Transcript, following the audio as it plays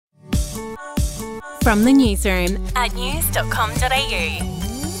From the newsroom at news.com.au.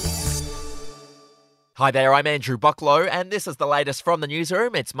 Hi there, I'm Andrew Bucklow, and this is the latest from the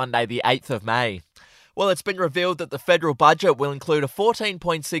newsroom. It's Monday the 8th of May. Well, it's been revealed that the federal budget will include a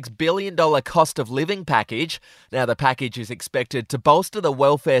 $14.6 billion cost of living package. Now, the package is expected to bolster the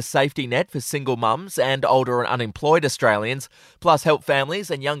welfare safety net for single mums and older and unemployed Australians, plus help families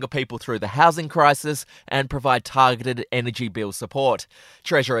and younger people through the housing crisis and provide targeted energy bill support.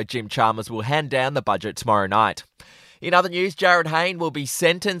 Treasurer Jim Chalmers will hand down the budget tomorrow night. In other news, Jarryd Hayne will be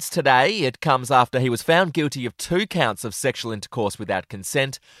sentenced today. It comes after he was found guilty of 2 counts of sexual intercourse without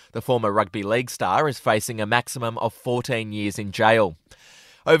consent. The former rugby league star is facing a maximum of 14 years in jail.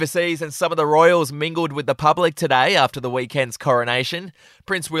 Overseas, and some of the royals mingled with the public today after the weekend's coronation.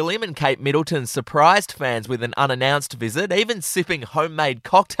 Prince William and Kate Middleton surprised fans with an unannounced visit, even sipping homemade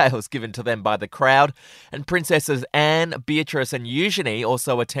cocktails given to them by the crowd. And Princesses Anne, Beatrice and Eugenie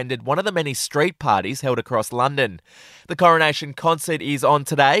also attended one of the many street parties held across London. The coronation concert is on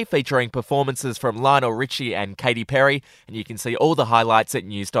today, featuring performances from Lionel Richie and Katy Perry, and you can see all the highlights at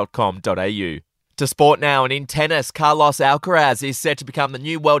news.com.au. To sport now, and in tennis, Carlos Alcaraz is set to become the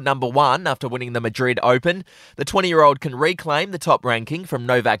new world number 1 after winning the Madrid Open. The 20-year-old can reclaim the top ranking from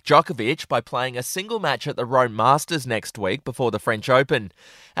Novak Djokovic by playing a single match at the Rome Masters next week before the French Open.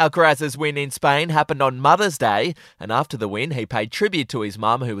 Alcaraz's win in Spain happened on Mother's Day, and after the win, he paid tribute to his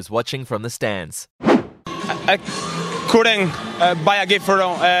mum, who was watching from the stands. I couldn't buy a gift to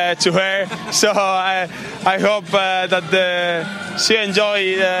her, so I hope that she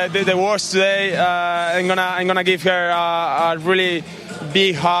enjoy the words today. I'm gonna give her a really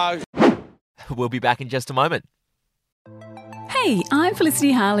big hug. We'll be back in just a moment. Hey, I'm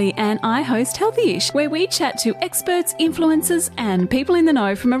Felicity Harley and I host Healthyish, where we chat to experts, influencers and people in the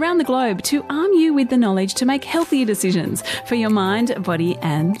know from around the globe to arm you with the knowledge to make healthier decisions for your mind, body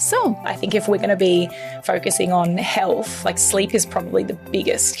and soul. I think if we're going to be focusing on health, like sleep is probably the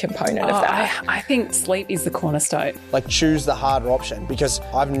biggest component of that. I think sleep is the cornerstone. Like, choose the harder option, because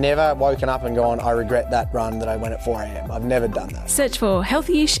I've never woken up and gone, I regret that run that I went at 4 a.m. I've never done that. Search for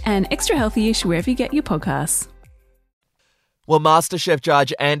Healthyish and Extra Healthyish wherever you get your podcasts. Well, MasterChef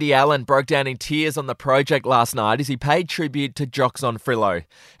judge Andy Allen broke down in tears on the project last night as he paid tribute to Jock Zonfrillo.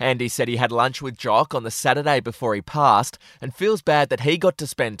 Andy said he had lunch with Jock on the Saturday before he passed and feels bad that he got to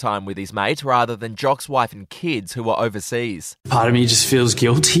spend time with his mate rather than Jock's wife and kids who were overseas. Part of me just feels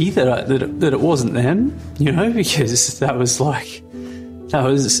guilty that it wasn't them, you know, because that was. I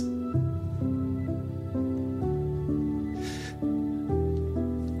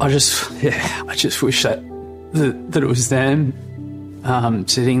just wish that it was them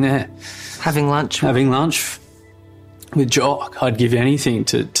sitting there having lunch with Jock. I'd give anything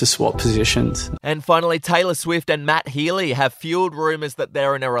to swap positions. And finally, Taylor Swift and Matt Healy have fueled rumours that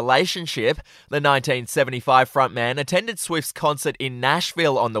they're in a relationship. The 1975 frontman attended Swift's concert in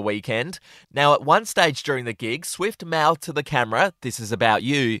Nashville on the weekend. Now, at one stage during the gig, Swift mouthed to the camera, "This is about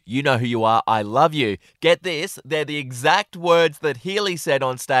you. You know who you are. I love you." Get this, they're the exact words that Healy said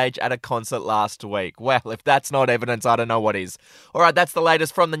on stage at a concert last week. Well, if that's not evidence, I don't know what is. All right, that's the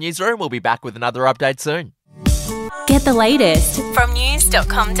latest from the newsroom. We'll be back with another update soon. Get the latest from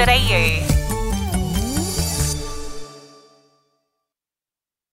news.com.au.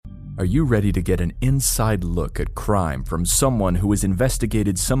 Are you ready to get an inside look at crime from someone who has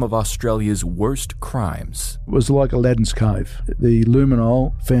investigated some of Australia's worst crimes? It was like Aladdin's Cave. The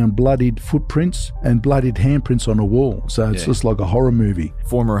luminol found bloodied footprints and bloodied handprints on a wall, so it's just like a horror movie.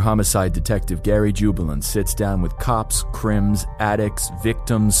 Former homicide detective Gary Jubilant sits down with cops, crims, addicts,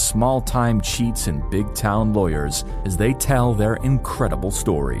 victims, small-time cheats and big-town lawyers as they tell their incredible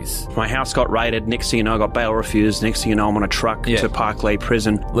stories. My house got raided. Next thing you know, I got bail refused. Next thing you know, I'm on a truck to Parklea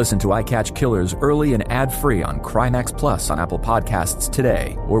Prison. Listen to I Catch Killers early and ad-free on Crimex Plus on Apple Podcasts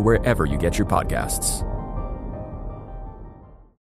today or wherever you get your podcasts.